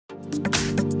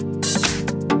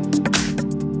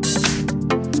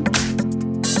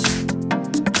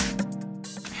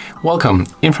Welcome.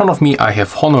 In front of me I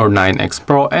have Honor 9X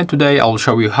Pro, and today I'll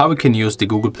show you how we can use the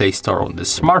Google Play Store on the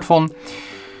smartphone.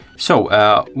 So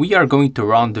we are going to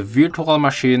run the virtual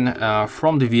machine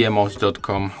from the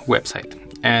vmos.com website.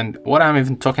 And what I'm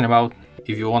even talking about,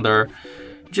 if you wonder,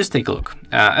 just take a look.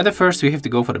 At the first we have to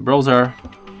go for the browser,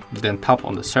 then tap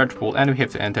on the search pool, and we have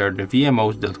to enter the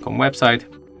vmos.com website.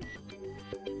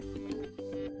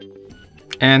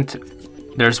 And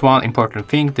there's one important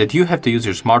thing, that you have to use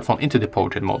your smartphone into the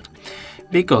portrait mode,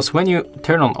 because when you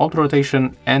turn on auto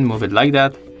rotation and move it like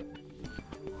that,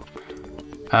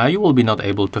 you will be not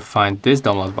able to find these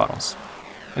download buttons.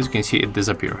 As you can see, it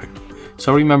disappears here.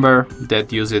 So remember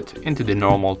that use it into the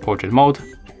normal portrait mode.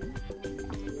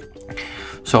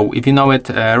 So if you know it,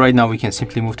 right now we can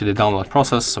simply move to the download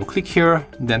process. So click here,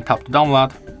 then tap to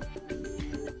download.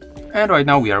 And right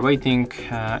now we are waiting.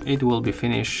 It will be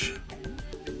finished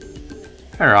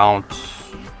around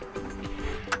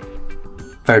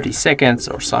 30 seconds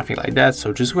or something like that,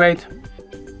 so just wait.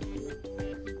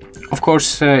 Of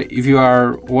course, if you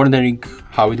are wondering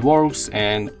how it works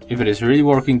and if it is really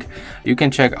working, you can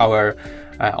check our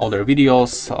other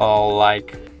videos,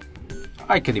 like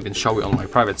I can even show you on my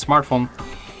private smartphone.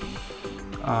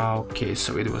 Okay,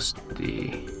 so it was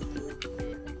the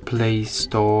Play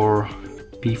Store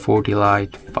P40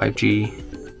 Lite 5G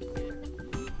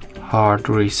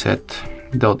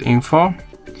HardReset.Info.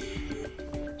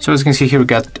 So as you can see here, we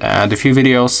got the few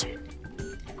videos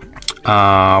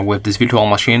with this virtual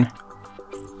machine.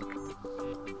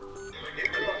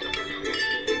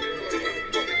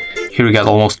 Here we got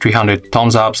almost 300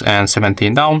 thumbs ups and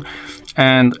 17 down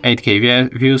and 8K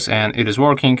views, and it is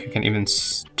working. You can even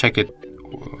check it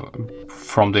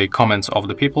from the comments of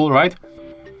the people, right?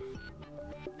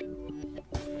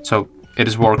 So it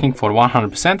is working for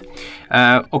 100%.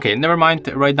 Okay, never mind.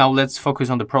 Right now, let's focus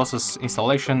on the process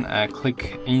installation.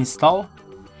 Click install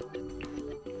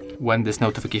when this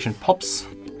notification pops.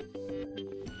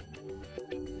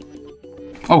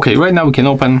 Okay, right now we can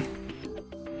open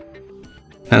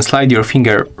and slide your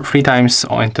finger 3 times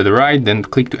onto the right, then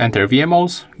click to enter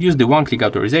VMOs. Use the one-click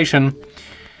authorization,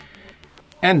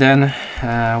 and then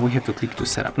we have to click to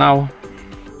setup now.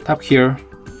 Tap here,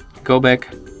 go back,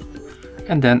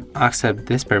 and then accept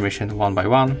this permission one by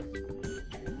one.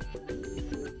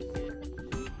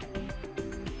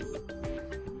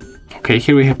 Okay,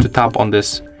 here we have to tap on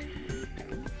this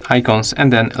icons,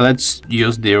 and then let's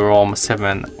use the ROM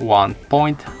 7.1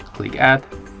 point. Click add.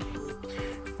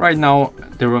 Right now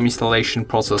the ROM installation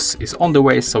process is on the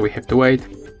way, so we have to wait.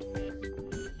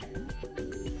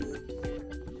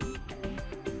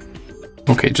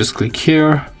 Okay, just click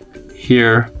here,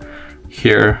 here,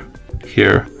 here,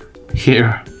 here,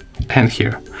 here, and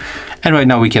here. And right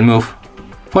now we can move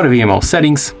for the VMO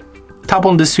settings. Tap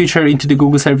on the switcher into the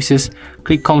Google services,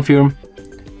 click confirm,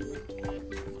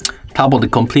 tap on the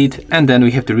complete, and then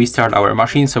we have to restart our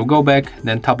machine. So go back,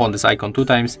 then tap on this icon 2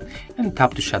 times and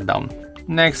tap to shut down.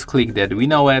 Next, click that we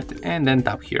know it, and then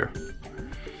tap here.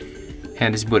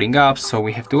 And it's booting up, so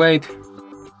we have to wait.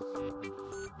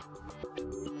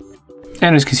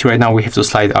 And as you can see right now, we have to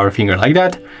slide our finger like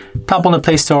that. Tap on the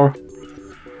Play Store.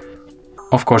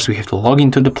 Of course, we have to log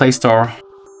into the Play Store.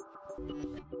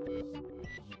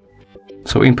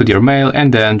 So input your mail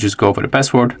and then just go for the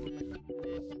password.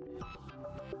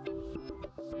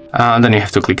 Then you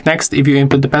have to click next if you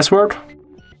input the password.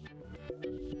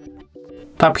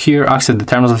 Tap here, accept the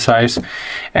terminal size,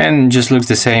 and just looks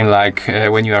the same like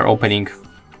when you are opening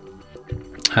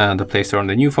the Play Store on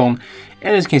the new phone.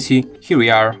 And as you can see, here we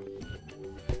are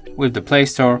with the Play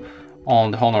Store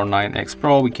on the Honor 9X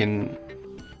Pro. We can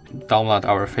download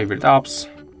our favorite apps,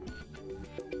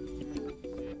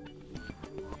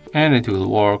 and it will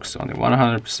work on the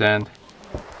 100%.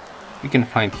 You can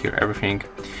find here everything.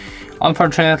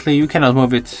 Unfortunately, you cannot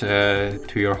move it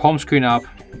to your home screen app,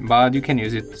 but you can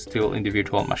use it still in the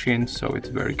virtual machine, so it's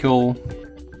very cool.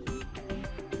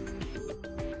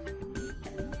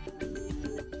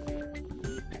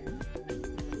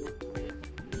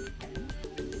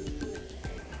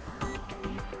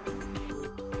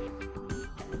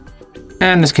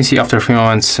 And as you can see, after a few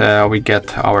moments, we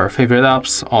get our favorite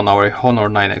apps on our Honor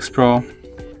 9X Pro.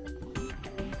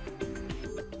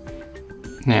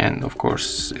 And of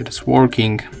course, it is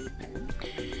working.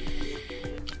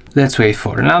 Let's wait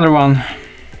for another one.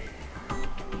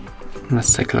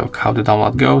 Let's take a look how the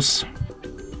download goes.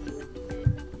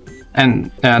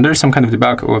 And there's some kind of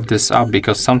debug with this app,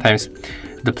 because sometimes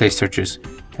the Play Store just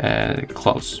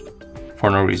close for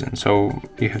no reason. So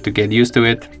you have to get used to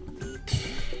it.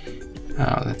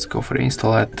 Let's go for the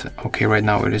install it. Okay, right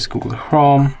now it is Google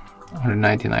Chrome,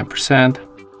 199%.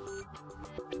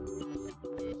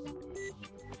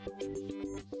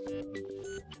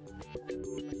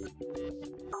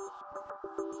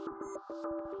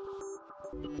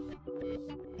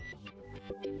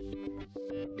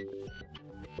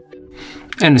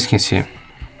 And as you can see, it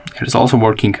is also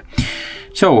working.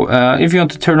 So if you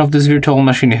want to turn off this virtual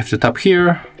machine, you have to tap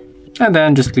here and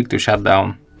then just click to shut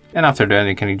down. And after that,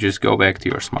 you can just go back to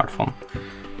your smartphone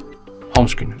home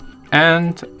screen.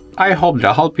 And I hope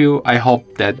that helped you. I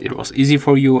hope that it was easy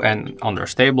for you and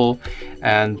understandable.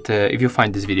 And if you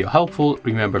find this video helpful,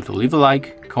 remember to leave a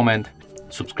like, comment,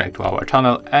 subscribe to our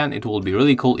channel, and it will be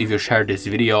really cool if you share this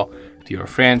video to your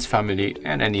friends, family,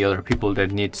 and any other people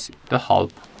that needs the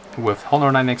help with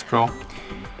Honor 9X Pro.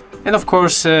 And of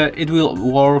course, it will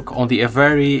work on the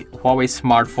very Huawei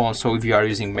smartphone. So if you are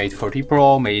using Mate 40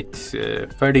 Pro, Mate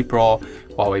 30 Pro,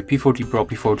 Huawei P40 Pro,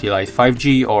 P40 Lite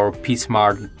 5G, or P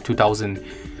Smart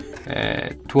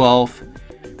 2012,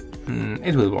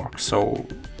 it will work. So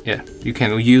yeah, you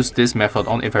can use this method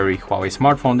on every Huawei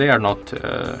smartphone. They are not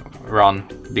run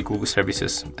the Google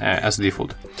services as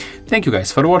default. Thank you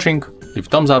guys for watching. Leave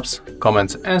thumbs ups,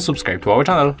 comments, and subscribe to our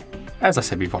channel. As I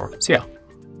said before, see ya.